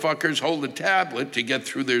motherfuckers hold a tablet to get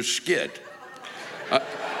through their skit.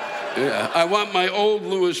 I want my old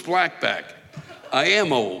Lewis Black back. I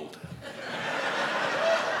am old.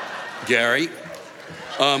 Gary,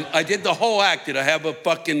 I did the whole act. Did I have a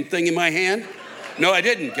fucking thing in my hand? No, I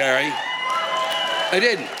didn't, Gary. I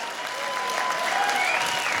didn't.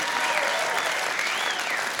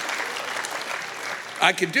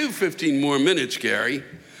 I could do 15 more minutes, Gary,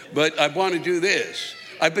 but I want to do this.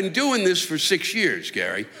 I've been doing this for 6 years,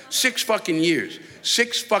 Gary. 6 fucking years.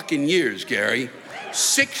 6 fucking years, Gary.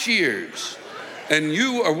 6 years. And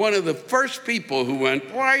you are one of the first people who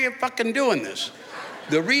went, why are you fucking doing this?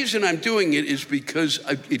 The reason I'm doing it is because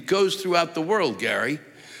it goes throughout the world, Gary,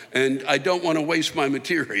 and I don't want to waste my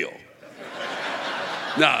material.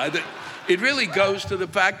 No, it really goes to the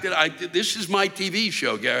fact that this is my TV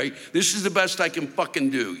show, Gary. This is the best I can fucking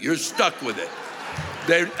do. You're stuck with it.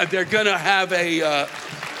 They're gonna have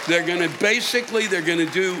they're gonna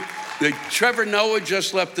do, Trevor Noah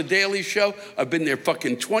just left The Daily Show. I've been there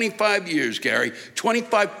fucking 25 years, Gary.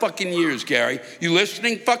 25 fucking years, Gary. You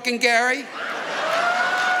listening, fucking Gary?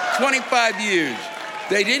 25 years.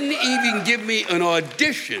 They didn't even give me an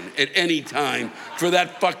audition at any time for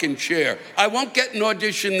that fucking chair. I won't get an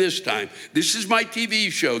audition this time. This is my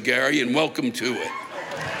TV show, Gary, and welcome to it.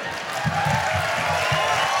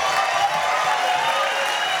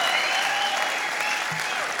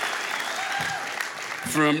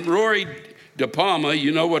 From Rory De Palma,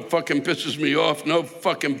 you know what fucking pisses me off? No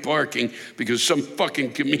fucking parking, because some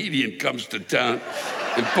fucking comedian comes to town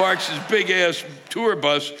and parks his big-ass tour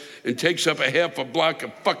bus and takes up a half a block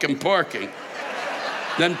of fucking parking.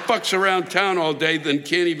 Then fucks around town all day, then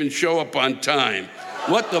can't even show up on time.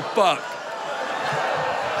 What the fuck?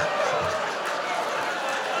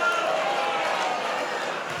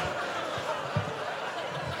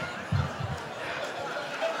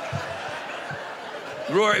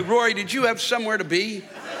 Rory, did you have somewhere to be?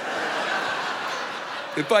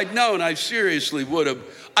 If I'd known, I seriously would have.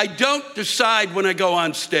 I don't decide when I go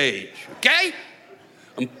on stage, okay?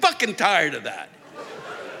 I'm fucking tired of that.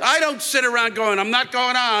 I don't sit around going, I'm not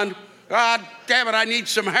going on. God damn it, I need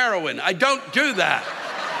some heroin. I don't do that.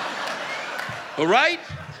 All right?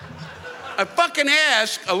 I fucking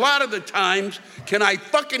ask a lot of the times, can I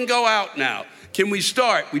fucking go out now? Can we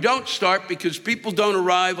start? We don't start because people don't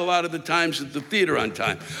arrive a lot of the times at the theater on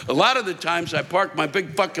time. A lot of the times I park my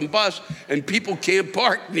big fucking bus and people can't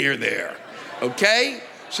park near there, okay?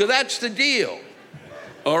 So that's the deal,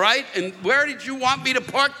 all right? And where did you want me to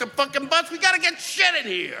park the fucking bus? We gotta get shit in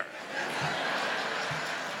here.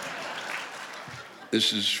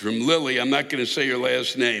 This is from Lily. I'm not gonna say your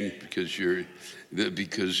last name because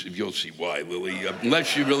you'll see why, Lily.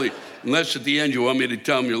 Unless at the end you want me to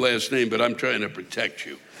tell them your last name, but I'm trying to protect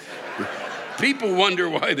you. People wonder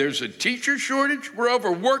why there's a teacher shortage. We're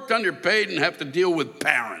overworked, underpaid, and have to deal with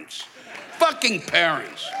parents. Fucking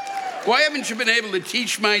parents. Why haven't you been able to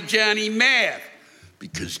teach my Johnny math?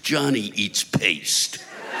 Because Johnny eats paste.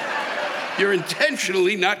 You're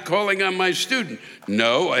intentionally not calling on my student.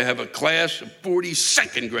 No, I have a class of 40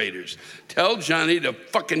 second graders. Tell Johnny to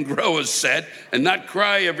fucking grow a set and not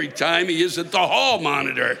cry every time he is at the hall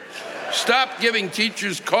monitor. Stop giving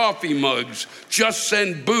teachers coffee mugs. Just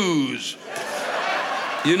send booze.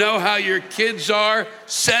 You know how your kids are?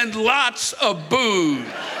 Send lots of booze.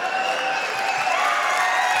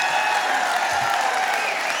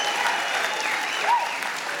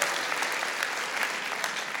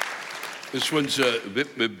 This one's a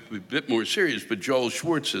bit more serious, but Joel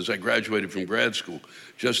Schwartz says, I graduated from grad school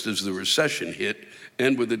just as the recession hit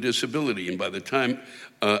and with a disability. And by the time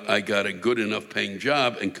I got a good enough paying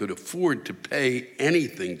job and could afford to pay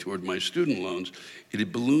anything toward my student loans, it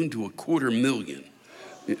had ballooned to $250,000.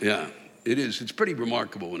 Yeah, it is. It's pretty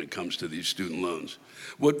remarkable when it comes to these student loans.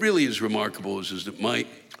 What really is remarkable is that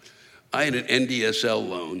I had an NDSL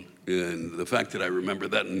loan, and the fact that I remember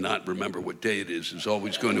that and not remember what day it is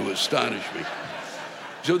always going to astonish me.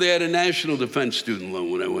 So they had a National Defense student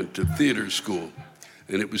loan when I went to theater school,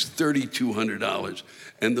 and it was $3,200.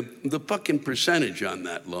 And the fucking percentage on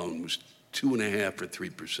that loan was 2.5% or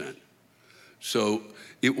 3%. So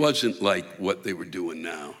it wasn't like what they were doing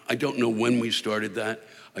now. I don't know when we started that.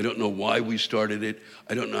 I don't know why we started it.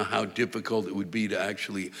 I don't know how difficult it would be to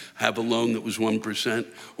actually have a loan that was 1%,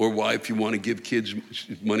 or why, if you want to give kids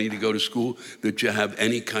money to go to school, that you have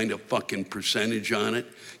any kind of fucking percentage on it.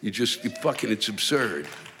 It's absurd.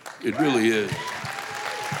 It really is.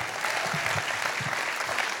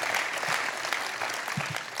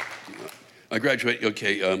 I graduate,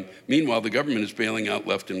 okay. Meanwhile, the government is bailing out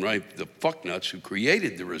left and right the fucknuts who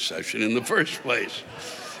created the recession in the first place.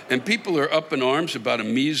 And people are up in arms about a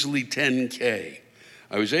measly $10K.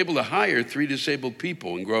 I was able to hire 3 disabled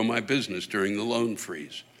people and grow my business during the loan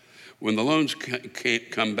freeze. When the loans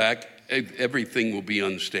can't come back, everything will be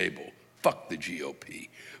unstable. Fuck the GOP.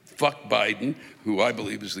 Fuck Biden, who I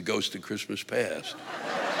believe is the ghost of Christmas past.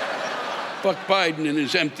 Fuck Biden and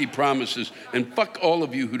his empty promises, and fuck all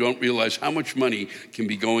of you who don't realize how much money can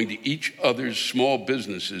be going to each other's small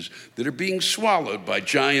businesses that are being swallowed by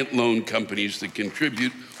giant loan companies that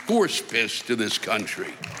contribute horse piss to this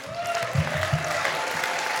country.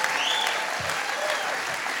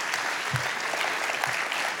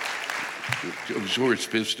 It was horse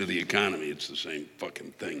piss to the economy. It's the same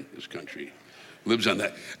fucking thing. This country lives on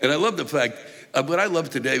that. And I love the fact, what I love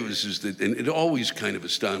today is that, and it always kind of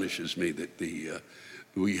astonishes me that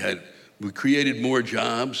we created more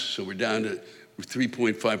jobs, so we're down to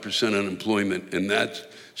 3.5% unemployment, and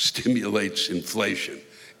that stimulates inflation.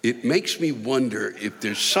 It makes me wonder if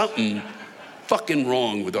there's something fucking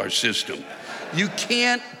wrong with our system. It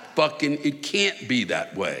can't be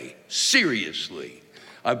that way. Seriously.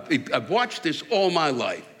 I've watched this all my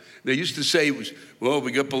life. They used to say it was, well,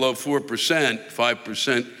 we get below 4%,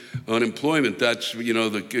 5% unemployment, that's,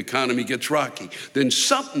 the economy gets rocky. Then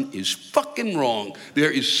something is fucking wrong.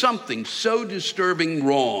 There is something so disturbing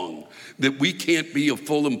wrong that we can't be a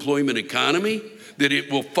full employment economy, that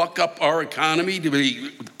it will fuck up our economy to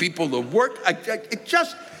be people to work.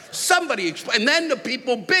 Somebody explain. And then the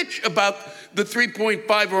people bitch about the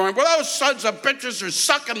 3.5 or, well, those sons of bitches are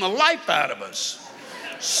sucking the life out of us.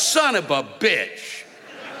 Son of a bitch.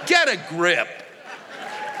 Get a grip.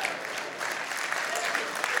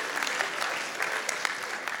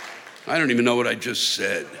 I don't even know what I just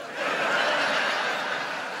said.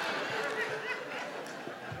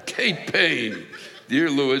 Kate Payne. Dear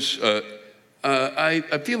Louis,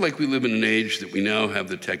 I feel like we live in an age that we now have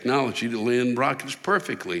the technology to land rockets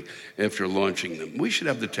perfectly after launching them. We should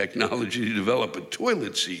have the technology to develop a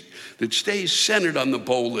toilet seat that stays centered on the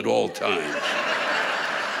bowl at all times.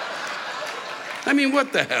 I mean,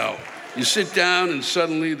 what the hell? You sit down and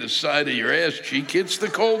suddenly the side of your ass cheek hits the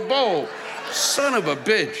cold bowl. Son of a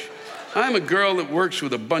bitch. I'm a girl that works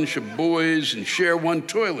with a bunch of boys and share one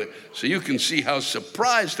toilet, so you can see how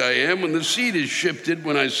surprised I am when the seat is shifted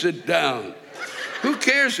when I sit down. Who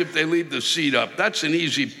cares if they leave the seat up? That's an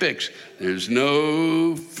easy fix. There's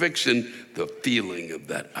no fixing the feeling of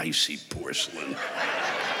that icy porcelain.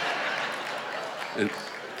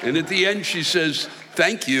 And at the end, she says,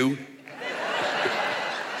 "Thank you."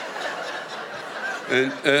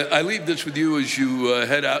 And I leave this with you as you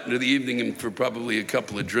head out into the evening and for probably a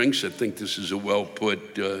couple of drinks. I think this is a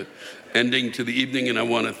well-put ending to the evening, and I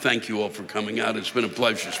want to thank you all for coming out. It's been a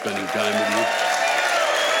pleasure spending time with you.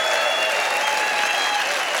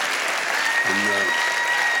 And,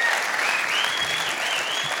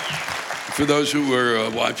 for those who are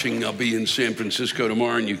watching, I'll be in San Francisco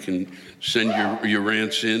tomorrow, and you can send your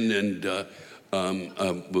rants in, and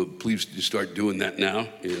please start doing that now.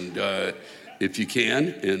 And if you can,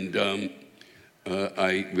 and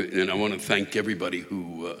I want to thank everybody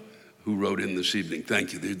who wrote in this evening.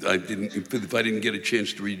 Thank you. If I didn't get a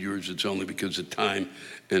chance to read yours, it's only because of time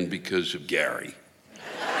and because of Gary.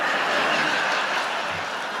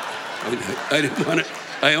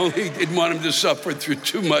 I only didn't want him to suffer through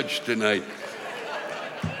too much tonight.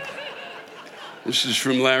 This is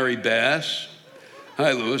from Larry Bass.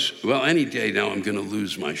 Hi, Louis. Well, any day now I'm going to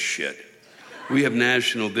lose my shit. We have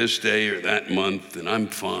National this day or that month, and I'm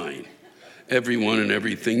fine. Everyone and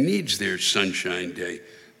everything needs their sunshine day.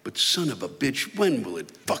 But son of a bitch, when will it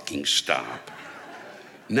fucking stop?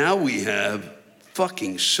 Now we have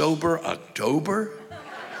fucking sober October?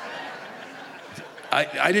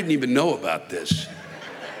 I didn't even know about this.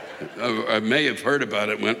 I may have heard about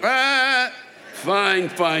it and went,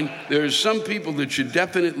 fine. There's some people that should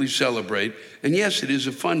definitely celebrate. And yes, it is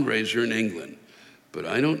a fundraiser in England. But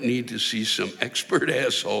I don't need to see some expert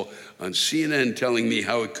asshole on CNN telling me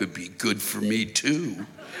how it could be good for me too.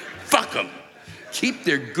 Fuck them. Keep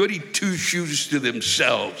their goody two-shoes to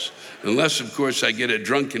themselves. Unless, of course, I get a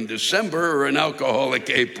drunken December or an alcoholic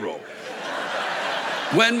April.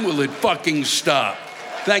 When will it fucking stop?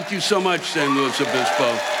 Thank you so much, San Luis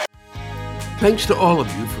Obispo. Thanks to all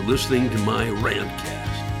of you for listening to my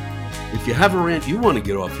Rantcast. If you have a rant you want to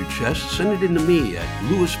get off your chest, send it in to me at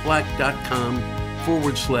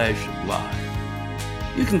lewisblack.com/live.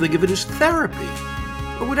 You can think of it as therapy,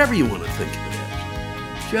 or whatever you want to think of it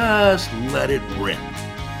as. Just let it rip.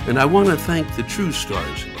 And I want to thank the true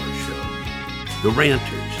stars of our show, the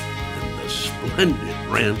ranters, and the splendid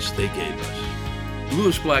rants they gave us.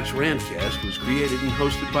 Louis Black's Rantcast was created and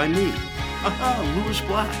hosted by me, Louis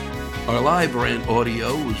Black. Our live rant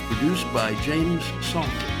audio was produced by James Salter.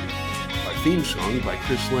 Our theme song by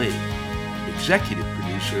Chris Lane. Executive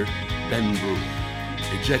producer, Ben Brewer.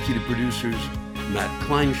 Executive producers, Matt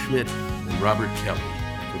Kleinschmidt and Robert Kelly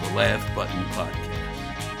for the Laugh Button Podcast.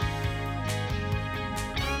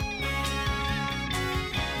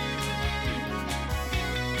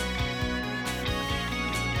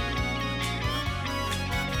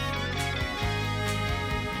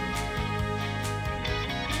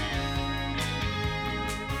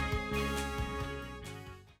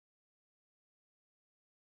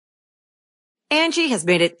 Angie has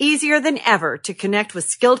made it easier than ever to connect with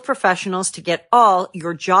skilled professionals to get all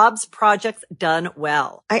your jobs projects done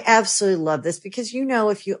well. I absolutely love this because, you know,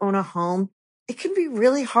 if you own a home, it can be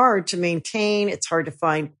really hard to maintain. It's hard to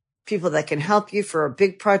find people that can help you for a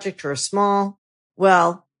big project or a small.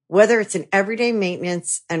 Well, whether it's in everyday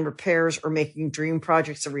maintenance and repairs or making dream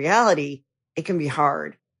projects a reality, it can be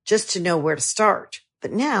hard just to know where to start.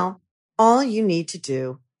 But now all you need to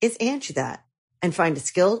do is Angie that and find a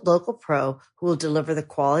skilled local pro who will deliver the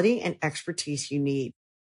quality and expertise you need.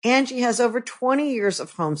 Angie has over 20 years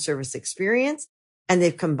of home service experience, and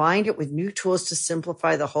they've combined it with new tools to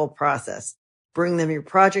simplify the whole process. Bring them your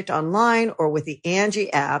project online or with the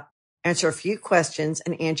Angie app, answer a few questions,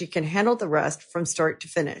 and Angie can handle the rest from start to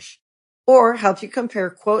finish. Or help you compare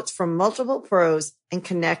quotes from multiple pros and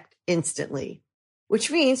connect instantly, which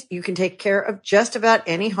means you can take care of just about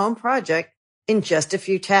any home project in just a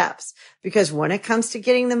few taps. Because when it comes to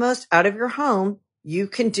getting the most out of your home, you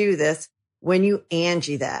can do this when you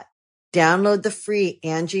Angie that. Download the free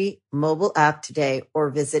Angie mobile app today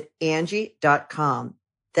or visit Angie.com.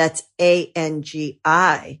 That's ANGI.com.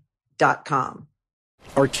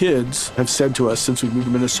 Our kids have said to us since we moved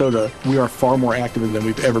to Minnesota, we are far more active than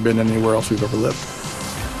we've ever been anywhere else we've ever lived.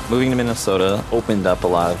 Moving to Minnesota opened up a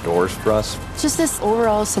lot of doors for us. Just this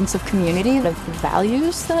overall sense of community, of the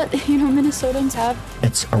values that, Minnesotans have.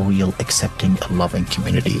 It's a real accepting, loving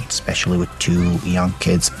community, especially with 2 young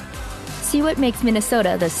kids. See what makes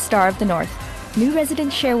Minnesota the star of the North. New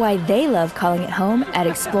residents share why they love calling it home at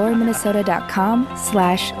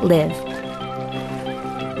exploreminnesota.com/live.